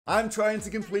I'm trying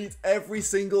to complete every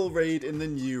single raid in the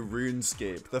new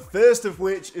RuneScape, the first of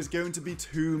which is going to be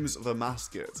Tombs the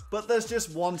Mascot. But there's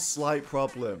just one slight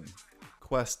problem.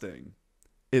 Questing.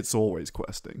 It's always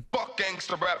questing. Fuck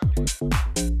gangsta rap.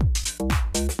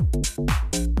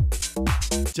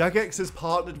 Jagex has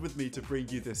partnered with me to bring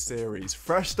you this series.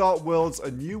 Fresh Start Worlds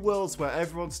are new worlds where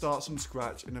everyone starts from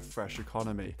scratch in a fresh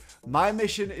economy. My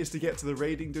mission is to get to the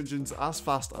raiding dungeons as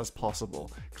fast as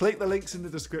possible. Click the links in the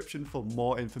description for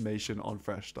more information on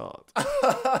Fresh Start.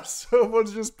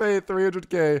 Someone's just paid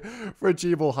 300k for a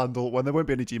Gmail handle when there won't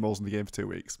be any Gmails in the game for 2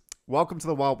 weeks. Welcome to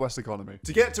the Wild West economy.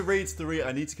 To get to Raid 3,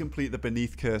 I need to complete the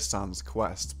Beneath Cursed Sands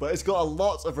quest, but it's got a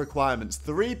lot of requirements.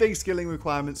 3 big skilling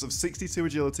requirements of 62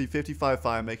 agility, 55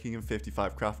 fire making, and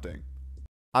 55 crafting.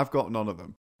 I've got none of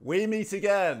them. We meet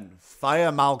again,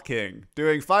 Fire Malking,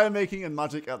 doing fire making and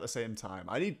magic at the same time.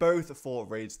 I need both for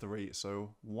Raid 3,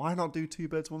 so why not do 2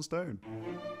 birds, 1 stone?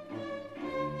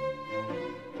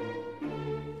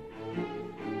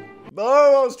 No,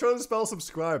 I was trying to spell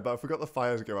subscribe, but I forgot the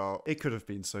fires go out. It could have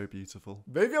been so beautiful.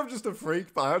 Maybe I'm just a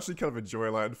freak, but I actually kind of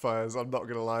enjoy lighting fires, I'm not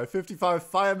gonna lie. 55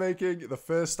 fire making, the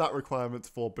first stat requirement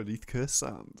for Beneath Cursed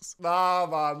Sands. Nah,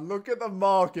 man, look at the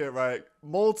market, right?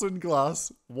 Molten glass,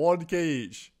 1k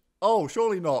each. Oh,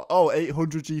 surely not. Oh,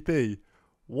 800 GP.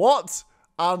 What?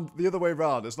 And the other way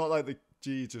around, it's not like the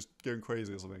G just going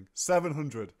crazy or something.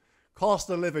 700. Cost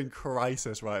of living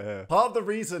crisis right here. Part of the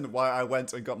reason why I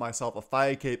went and got myself a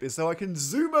fire cape is so I can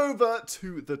zoom over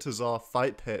to the Tazar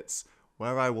fight pits,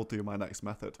 where I will do my next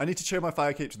method. I need to show my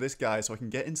fire cape to this guy so I can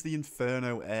get into the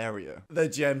Inferno area. The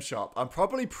gem shop. I'm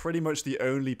probably pretty much the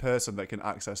only person that can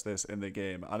access this in the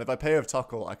game. And if I pay with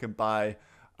Tuckle, I can buy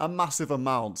a massive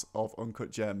amount of uncut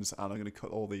gems, and I'm going to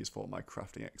cut all these for my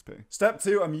crafting XP. Step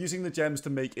 2, I'm using the gems to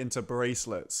make into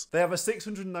bracelets. They have a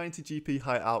 690 GP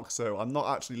high alch, so I'm not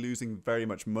actually losing very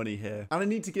much money here, and I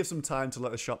need to give some time to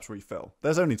let the shops refill.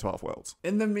 There's only 12 worlds.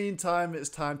 In the meantime, it's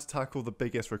time to tackle the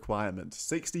biggest requirement,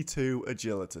 62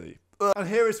 agility. And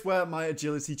here is where my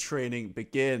agility training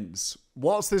begins.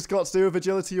 What's this got to do with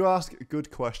agility, you ask? Good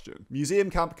question.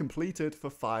 Museum camp completed for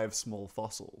 5 small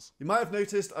fossils. You might have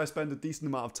noticed I spend a decent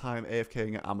amount of time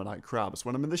AFKing at ammonite crabs.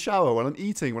 When I'm in the shower, when I'm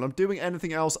eating, when I'm doing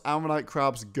anything else, ammonite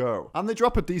crabs go. And they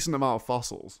drop a decent amount of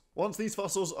fossils. Once these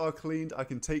fossils are cleaned, I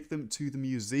can take them to the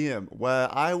museum, where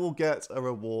I will get a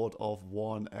reward of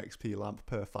 1 XP lamp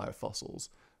per 5 fossils.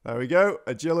 There we go.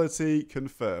 Agility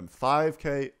confirmed.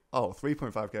 5k. Oh,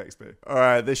 3.5k XP.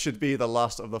 Alright, this should be the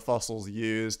last of the fossils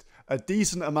used. A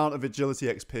decent amount of agility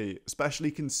XP, especially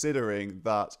considering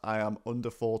that I am under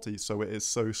 40, so it is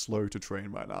so slow to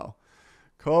train right now.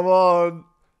 Come on!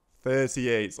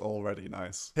 38 already,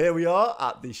 nice. Here we are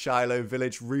at the Shiloh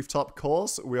Village rooftop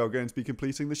course. We are going to be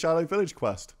completing the Shiloh Village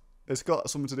quest. It's got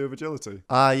something to do with agility.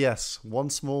 Ah, yes. One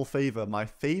small favor. My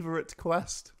favorite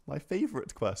quest. My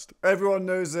favorite quest. Everyone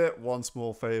knows it. One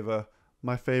small favor.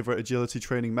 My favorite agility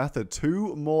training method.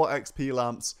 2 more XP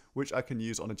lamps, which I can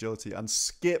use on agility and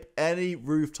skip any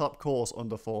rooftop course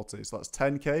under 40. So that's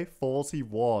 10k,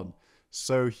 41.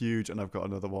 So huge. And I've got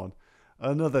another one.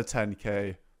 Another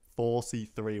 10k.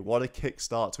 43. What a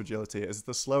kickstart to agility. It's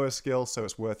the slowest skill, so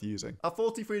it's worth using. At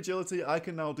 43 agility, I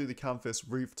can now do the Canvas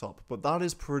rooftop, but that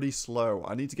is pretty slow.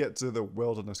 I need to get to the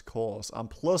wilderness course, and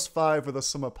 +5 with a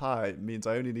summer pie means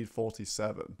I only need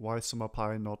 47. Why summer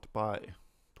pie not buy?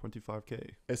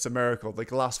 25k. It's a miracle. The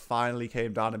glass finally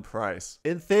came down in price.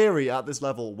 In theory, at this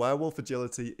level, werewolf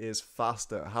agility is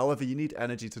faster. However, you need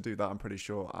energy to do that, I'm pretty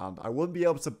sure, and I wouldn't be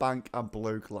able to bank and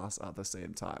blow glass at the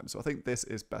same time, so I think this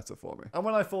is better for me. And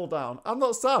when I fall down, I'm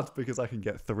not sad because I can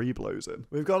get 3 blows in.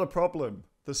 We've got a problem.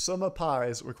 The summer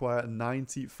pies require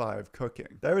 95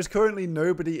 cooking. There is currently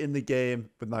nobody in the game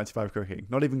with 95 cooking,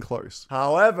 not even close.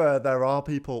 However, there are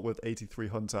people with 83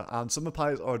 hunter, and summer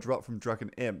pies are a drop from dragon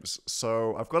imps,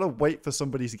 so I've got to wait for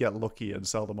somebody to get lucky and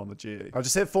sell them on the G. I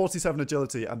just hit 47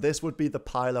 agility, and this would be the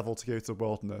pie level to go to the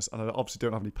wilderness, and I obviously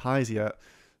don't have any pies yet,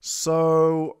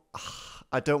 so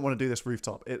I don't want to do this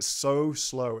rooftop. It's so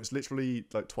slow. It's literally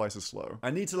like twice as slow. I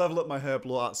need to level up my herb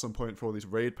lore at some point for all these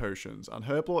raid potions. And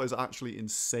herb lore is actually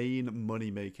insane money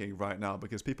making right now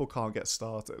because people can't get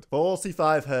started.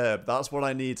 45 herb. That's what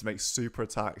I need to make super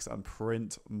attacks and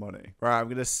print money. Right, I'm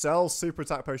going to sell super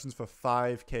attack potions for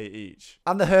 5k each.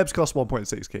 And the herbs cost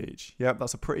 1.6k each. Yep,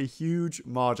 that's a pretty huge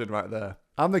margin right there.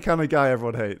 I'm the kind of guy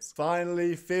everyone hates.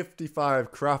 Finally,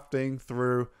 55 crafting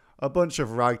through a bunch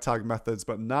of ragtag methods,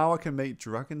 but now I can make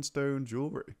dragonstone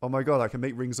jewelry. Oh my god, I can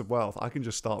make rings of wealth. I can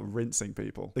just start rinsing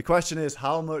people. The question is,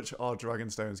 how much are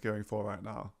dragonstones going for right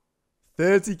now?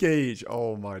 30k each.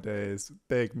 Oh my days.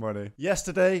 Big money.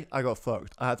 Yesterday, I got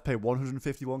fucked. I had to pay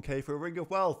 151k for a ring of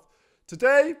wealth.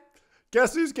 Today,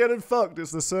 Guess who's getting fucked?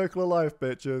 It's the circle of life,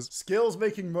 bitches. Skills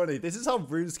making money. This is how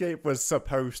RuneScape was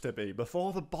supposed to be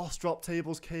before the boss drop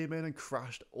tables came in and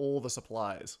crashed all the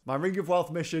supplies. My Ring of Wealth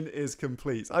mission is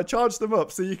complete. I charged them up,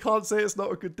 so you can't say it's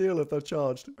not a good deal if they're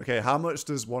charged. Okay, how much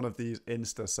does one of these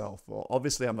insta sell for?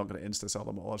 Obviously, I'm not going to insta sell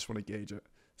them all. I just want to gauge it.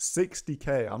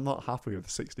 60k. I'm not happy with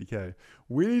 60k.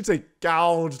 We need to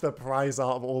gouge the price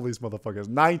out of all these motherfuckers.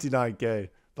 99k.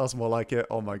 That's more like it.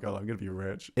 Oh my god, I'm gonna be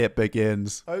rich. It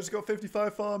begins. I just got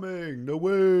 55 farming. No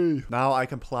way. Now I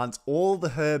can plant all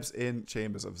the herbs in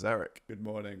Chambers of Xeric. Good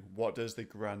morning. What does the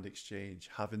Grand Exchange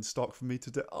have in stock for me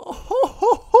today?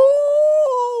 Oh,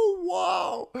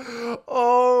 wow.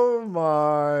 Oh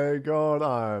my god,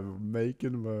 I'm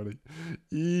making money.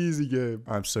 Easy game.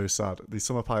 I'm so sad. The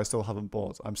summer pie I still haven't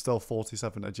bought. I'm still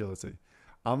 47 agility.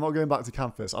 I'm not going back to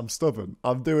campus. I'm stubborn.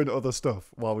 I'm doing other stuff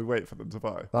while we wait for them to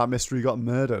buy. That mystery got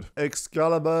murdered.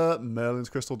 Excalibur, Merlin's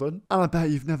crystal done. And I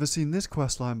bet you've never seen this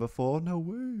quest line before. No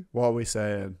way. What are we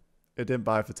saying? It didn't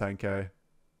buy for 10k.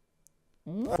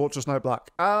 Fortress Knight Black.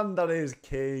 And that is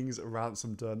King's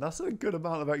Ransom done. That's a good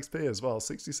amount of XP as well.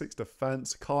 66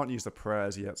 defense. Can't use the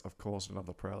prayers yet. Of course, I don't have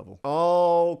the prayer level.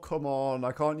 Oh, come on.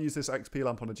 I can't use this XP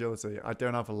lamp on agility. I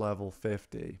don't have a level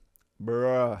 50.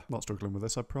 Bruh. Not struggling with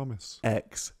this, I promise.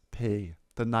 XP.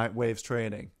 The Night Waves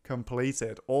training.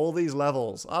 Completed. All these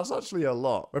levels. That's actually a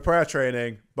lot. We're prayer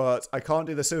training, but I can't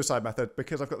do the suicide method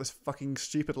because I've got this fucking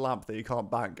stupid lamp that you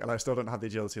can't bank, and I still don't have the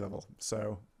agility level.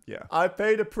 So, yeah. I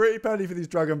paid a pretty penny for these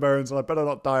dragon bones, and I better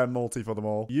not die on multi for them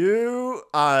all. You?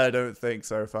 I don't think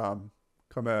so, fam.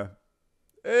 Come here.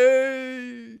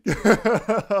 Hey!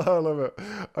 I love it.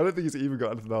 I don't think he's even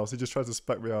got anything else. He just tried to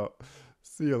spec me out.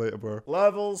 See you later, bro.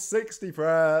 Level 60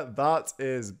 prayer. That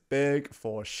is big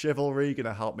for chivalry.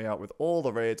 Gonna help me out with all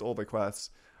the raids, all the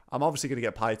quests. I'm obviously gonna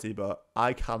get piety, but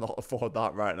I cannot afford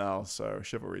that right now. So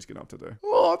chivalry's gonna have to do.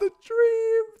 Oh, the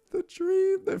dream. The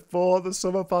dream. They fought the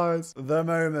summer pies. The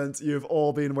moment you've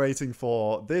all been waiting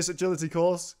for. This agility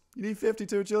course. You need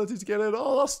 52 agility to get in.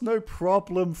 Oh, that's no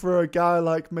problem for a guy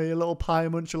like me, a little pie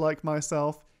muncher like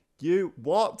myself. You,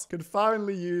 what? Can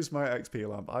finally use my XP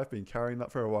lamp. I've been carrying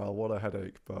that for a while. What a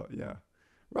headache. But yeah.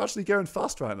 We're actually going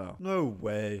fast right now. No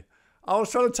way. I was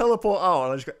trying to teleport out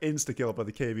and I just got insta-killed by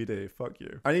the KVD. Fuck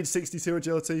you. I need 62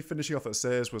 agility. Finishing off at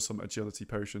Sears with some agility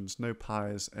potions. No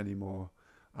pies anymore.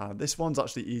 This one's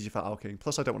actually easy for alking.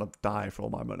 Plus, I don't want to die for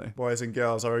all my money. Boys and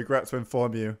girls, I regret to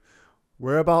inform you.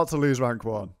 We're about to lose rank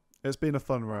 1. It's been a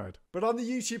fun ride. But on the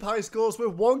YouTube high scores, we're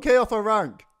 1k off our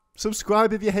rank.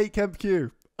 Subscribe if you hate Kemp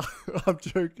Q. I'm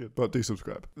joking, but do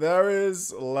subscribe. There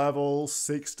is level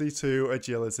 62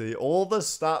 agility. All the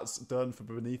stats done for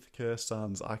Beneath Cursed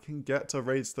Sands. I can get to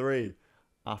raids 3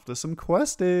 after some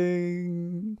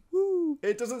questing. Woo.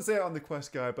 It doesn't say it on the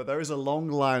quest guide, but there is a long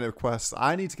line of quests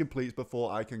I need to complete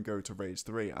before I can go to raids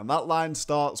 3. And that line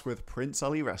starts with Prince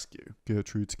Ali Rescue.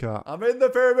 Gertrude's cat. I'm in the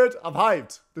pyramid. I'm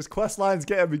hyped. This quest line's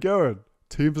getting me going.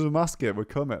 Tombs of Masket, we're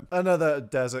coming. Another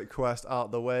desert quest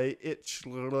out the way. It's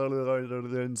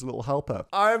little helper.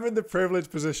 I am in the privileged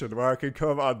position where I can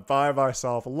come and buy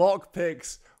myself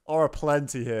lockpicks or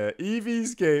aplenty here.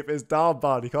 Eevescape is down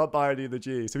bad. He can't buy any of the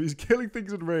G, so he's killing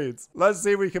things in raids. Let's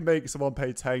see if we can make someone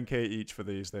pay 10k each for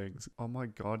these things. Oh my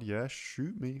god, yeah,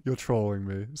 shoot me. You're trolling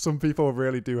me. Some people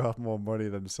really do have more money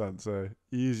than Sensei.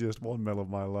 Easiest 1 mil of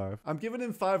my life. I'm giving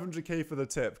him 500k for the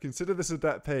tip. Consider this a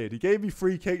debt paid. He gave me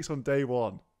free cakes on day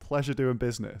 1. Pleasure doing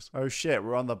business. Oh shit,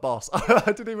 we're on the boss. I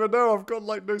didn't even know. I've got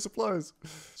like no supplies.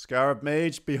 Scarab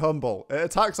Mage, be humble. It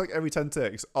attacks like every 10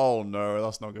 ticks. Oh no,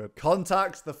 that's not good.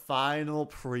 Contact the final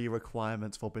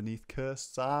pre-requirements for Beneath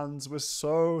Cursed Sands. We're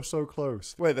so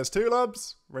close. Wait, there's 2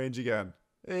 labs? Range again.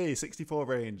 Hey, 64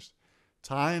 ranged.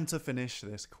 Time to finish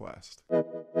this quest.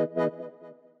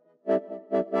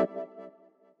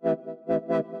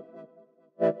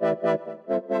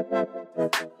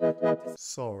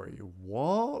 Sorry,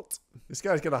 what? This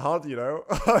guy's gonna hunt, you know?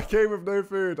 I came with no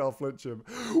food, I'll flinch him.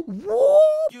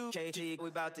 What? UK, we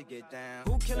about to get down.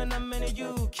 Who killing them in the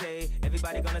UK?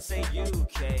 Everybody gonna say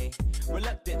UK.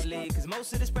 Reluctantly, cause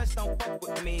most of this press don't fuck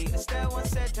with me. Estelle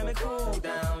once said, tell me cool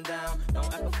down.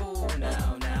 Don't act a fool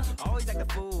now. Always act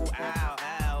a fool,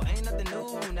 ow. Ain't nothing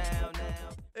new now.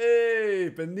 Hey,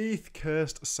 Beneath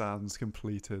Cursed Sands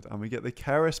completed. And we get the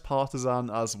Keris Partisan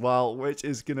as well, which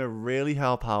is going to really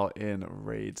help out in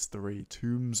Raids 3,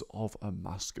 Tombs of a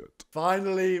Mascot.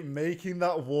 Finally, making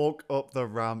that walk up the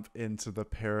ramp into the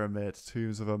pyramid,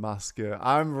 Tombs of a Mascot.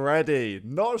 I'm ready.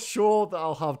 Not sure that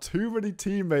I'll have too many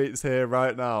teammates here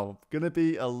right now. Going to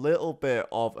be a little bit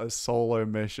of a solo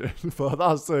mission, but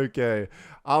that's okay.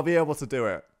 I'll be able to do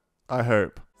it. I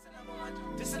hope.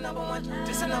 This a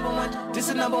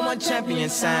number one champion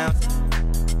sound.